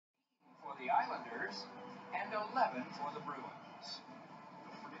Islanders and 11 for the Bruins.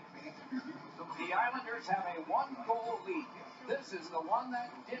 The Islanders have a 1-goal lead. This is the one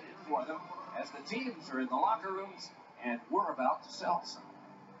that did it for them as the teams are in the locker rooms and we're about to sell some.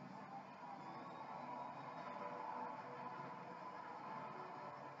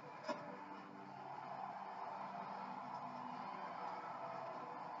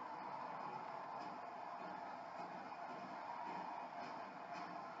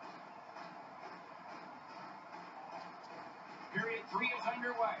 Period 3 is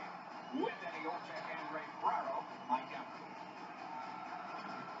underway. With Eddie Olczyk and Ray Ferraro, Mike Evans.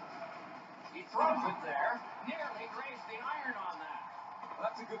 He throws it there. Nearly grazed the iron on that. Well,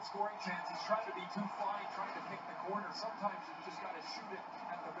 that's a good scoring chance. He's trying to be too fine, trying to pick the corner. Sometimes you just got to shoot it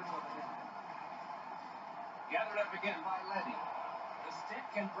at the middle of the net. Gathered up again by Letty. The stick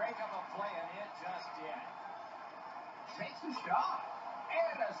can break up a play, and it just did. Takes a shot.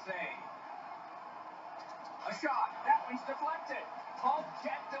 And a save. A shot. That one's deflected. Poke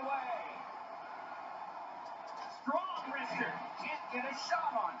checked away. Strong wrister. Can't get a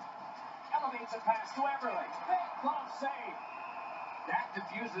shot on. Elevates a pass to Everly. Big glove save. That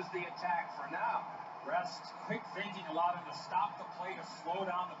diffuses the attack for now. Rest, quick thinking allowed him to stop the play to slow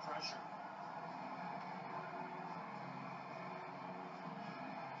down the pressure.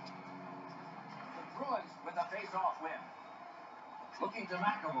 The Bruins with a face-off win. Looking to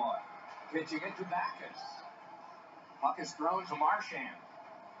McAvoy. Pitching it to Backus. Puck is thrown to Marchand.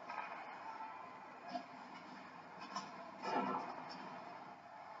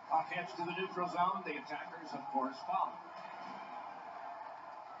 Puck heads to the neutral zone. The attackers, of course, follow.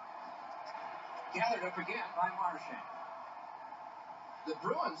 Gathered up again by Marchand. The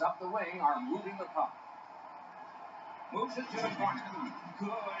Bruins up the wing are moving the puck. Moves it to the corner. Good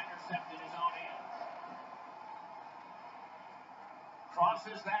intercept in his own end.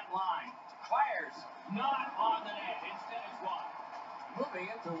 Crosses that line. Fires. Not on the net. Instead it's wide. Moving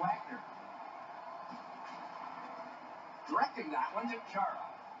it to Wagner. Directing that one to Chara.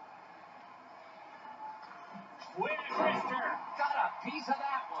 Quick wrister. Got a piece of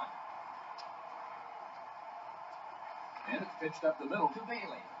that one. And it's pitched up the middle to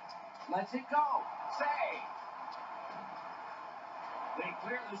Bailey. Lets it go. Save. They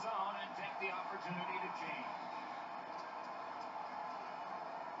clear the zone and take the opportunity to change.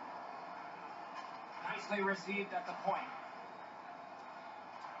 Nicely received at the point.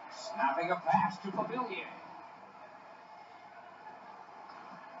 Snapping a pass to Pavilier.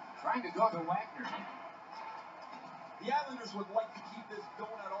 Trying to go to Wagner. The Islanders would like to keep this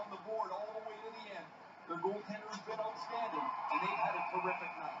donut on the board all the way to the end. Their goaltender has been outstanding, and they've had a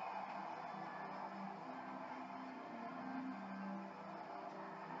terrific night.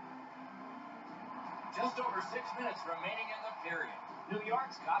 Just over 6 minutes remaining in the period. New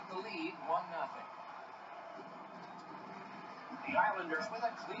York's got the lead, 1-0. The Islanders with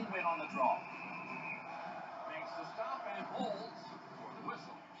a clean win on the draw. Makes the stop and holds for the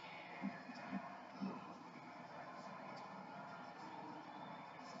whistle.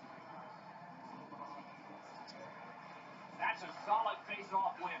 That's a solid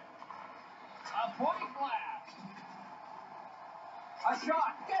face-off win. A point blast. A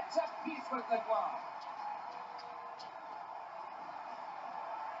shot. Gets a piece with the glove.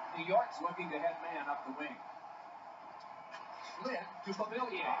 New York's looking to head man up the wing. Slid to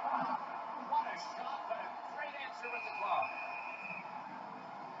Pavilier. What a shot, but a great answer with the glove.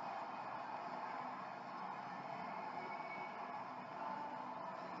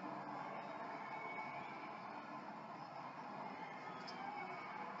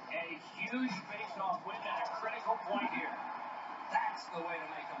 A huge face-off win at a critical point here. That's the way to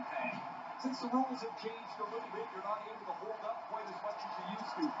make them pay. Since the rules have changed a little bit, you're not able to hold up quite as much as you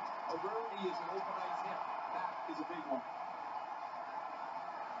used to. A rarity is an open ice hit. That is a big one.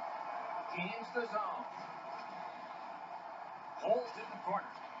 Gains the zone. Holds in the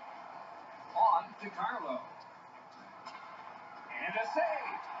corner. On to Carlo. And a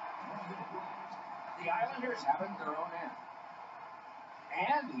save. The Islanders have it in their own end.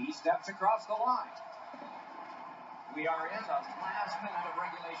 And he steps across the line. We are in the last minute of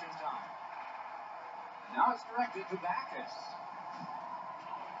regulation time. Now it's directed to Backus.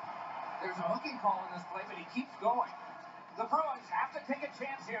 There's a hooking call in this play, but he keeps going. The Bruins have to take a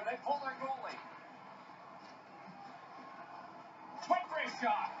chance here. They pull their goalie. Quick wrist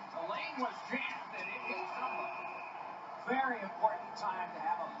shot. The lane was jammed, and it hit somebody. Very important time to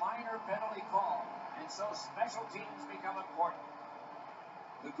have a minor penalty call, and so special teams become important.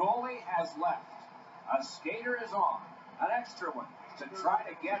 The goalie has left. A skater is on. An extra one to try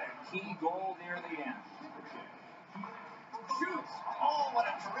to get a key goal near the end. shoots. Oh, what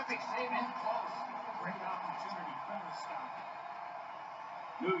a terrific save in close. Great opportunity. Corner stop.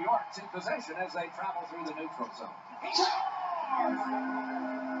 New York's in possession as they travel through the neutral zone. He scores!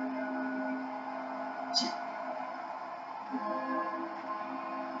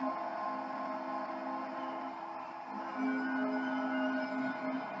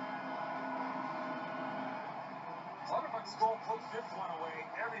 Clutterbuck's goal puts this one away.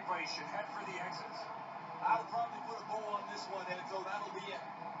 Everybody should head for the exits. I'll probably put a bow on this one, Enzo. That'll be it.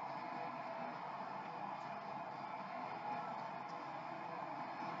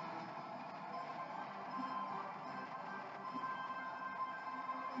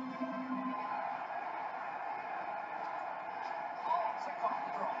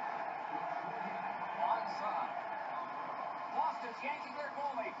 Boston's yanking their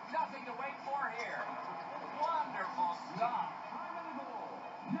goalie. Nothing to wait for here. Wonderful stop.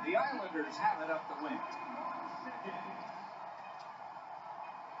 The Islanders have it up the wing.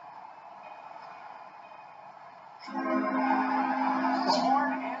 The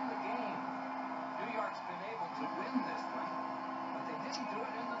horn and the game. New York's been able to win this one, but they didn't do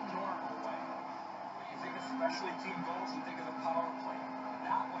it in the normal way. When you think of specialty team goals, you think of the power play.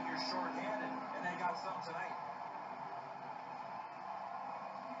 Not when you're short-handed, and they got some tonight.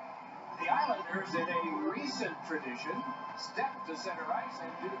 The Islanders, in a recent tradition, step to center ice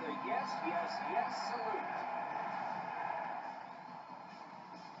and do the yes, yes, yes salute.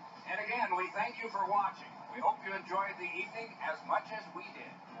 And again, we thank you for watching. We hope you enjoyed the evening as much as we did.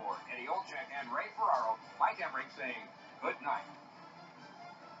 For Eddie Olczyk and Ray Ferraro, Mike Emmerich saying good night.